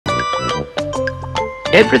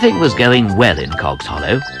Everything was going well in Cogs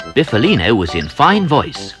Hollow. Biffalino was in fine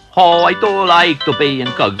voice. Oh, I do like to be in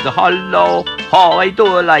Cogs Hollow. Oh, I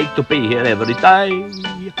do like to be here every day.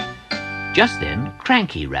 Just then,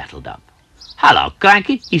 Cranky rattled up. Hello,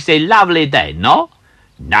 Cranky. It's a lovely day, no?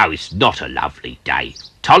 No, it's not a lovely day.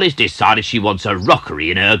 Tolly's decided she wants a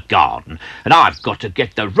rockery in her garden, and I've got to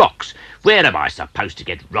get the rocks. Where am I supposed to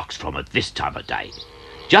get rocks from at this time of day?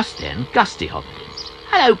 Just then, Gusty hopped in.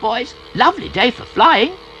 Hello, boys. Lovely day for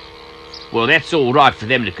flying. Well, that's all right for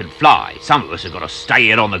them that can fly. Some of us have got to stay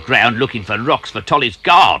here on the ground looking for rocks for Tolly's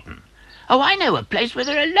garden. Oh, I know a place where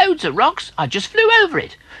there are loads of rocks. I just flew over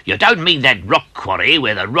it. You don't mean that rock quarry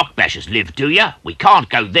where the rock bashers live, do you? We can't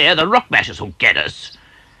go there. The rock bashers will get us.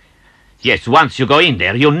 Yes, once you go in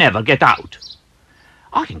there, you'll never get out.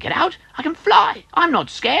 I can get out. I can fly. I'm not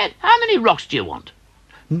scared. How many rocks do you want?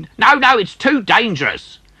 No, it's too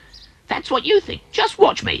dangerous. That's what you think. Just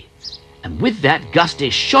watch me. And with that, Gusty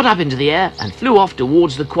shot up into the air and flew off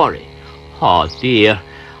towards the quarry. Oh, dear.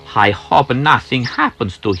 I hope nothing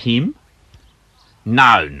happens to him.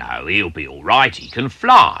 No, he'll be all right. He can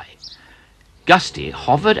fly. Gusty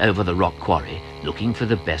hovered over the rock quarry, looking for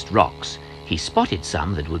the best rocks. He spotted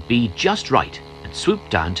some that would be just right and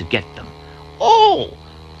swooped down to get them. Oh,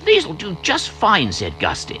 these'll do just fine, said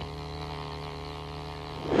Gusty.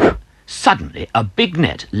 Suddenly, a big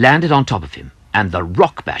net landed on top of him, and the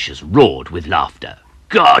rock bashers roared with laughter.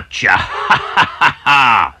 Gotcha! Ha ha ha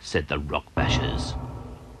ha! Said the rock bashers.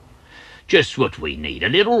 Just what we need, a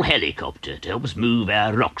little helicopter to help us move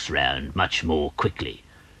our rocks round much more quickly.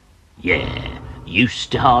 Yeah,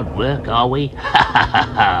 used to hard work, are we? Ha ha ha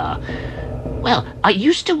ha! Well, I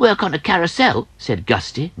used to work on a carousel, said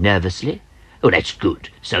Gusty nervously. Oh, that's good.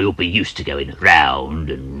 So you'll be used to going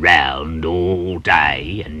round and round all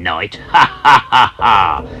day and night. Ha ha ha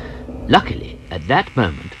ha! Luckily, at that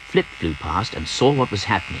moment, Flip flew past and saw what was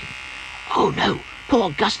happening. Oh no,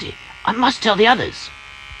 poor Gusty. I must tell the others.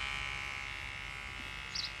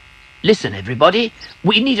 Listen, everybody.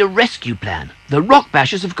 We need a rescue plan. The rock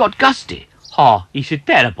bashers have got Gusty. Oh, he's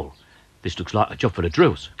terrible. This looks like a job for the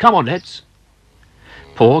drills. Come on, lads.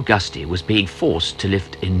 Poor Gusty was being forced to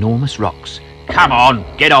lift enormous rocks. Come on,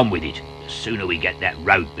 get on with it. The sooner we get that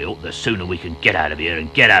road built, the sooner we can get out of here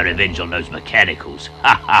and get our revenge on those mechanicals.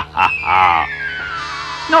 Ha ha ha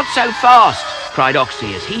ha! Not so fast, cried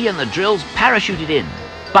Oxy as he and the drills parachuted in,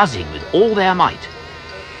 buzzing with all their might.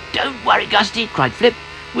 Don't worry, Gusty, cried Flip.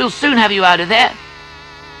 We'll soon have you out of there.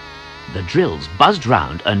 The drills buzzed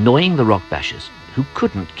round, annoying the rock bashers, who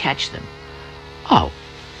couldn't catch them. Oh,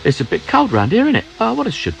 it's a bit cold round here, isn't it? Well,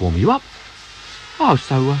 this should warm you up. Oh,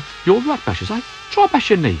 so you're rock bashers, eh? Try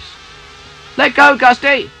bash your knees. Let go,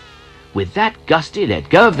 Gusty! With that, Gusty let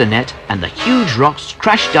go of the net, and the huge rocks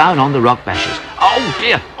crashed down on the rock bashers. Oh,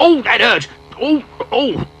 dear! Oh, that hurt!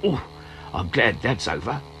 Oh! I'm glad that's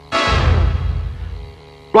over.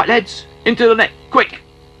 Right, lads, into the net, quick!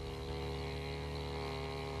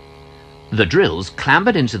 The drills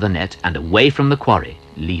clambered into the net and away from the quarry,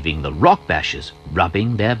 leaving the rock bashers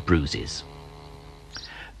rubbing their bruises.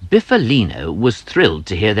 Biffalino was thrilled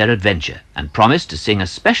to hear their adventure and promised to sing a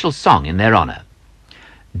special song in their honour.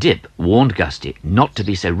 Dip warned Gusty not to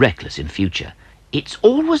be so reckless in future. It's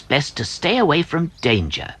always best to stay away from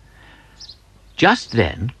danger. Just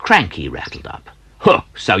then, Cranky rattled up. Huh,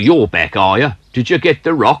 so you're back, are you? Did you get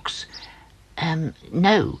the rocks?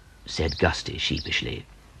 No, said Gusty sheepishly.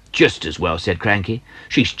 Just as well, said Cranky.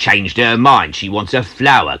 She's changed her mind. She wants a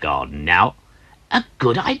flower garden now. A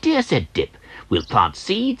good idea, said Dip. We'll plant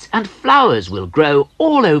seeds and flowers will grow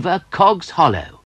all over Cogs Hollow.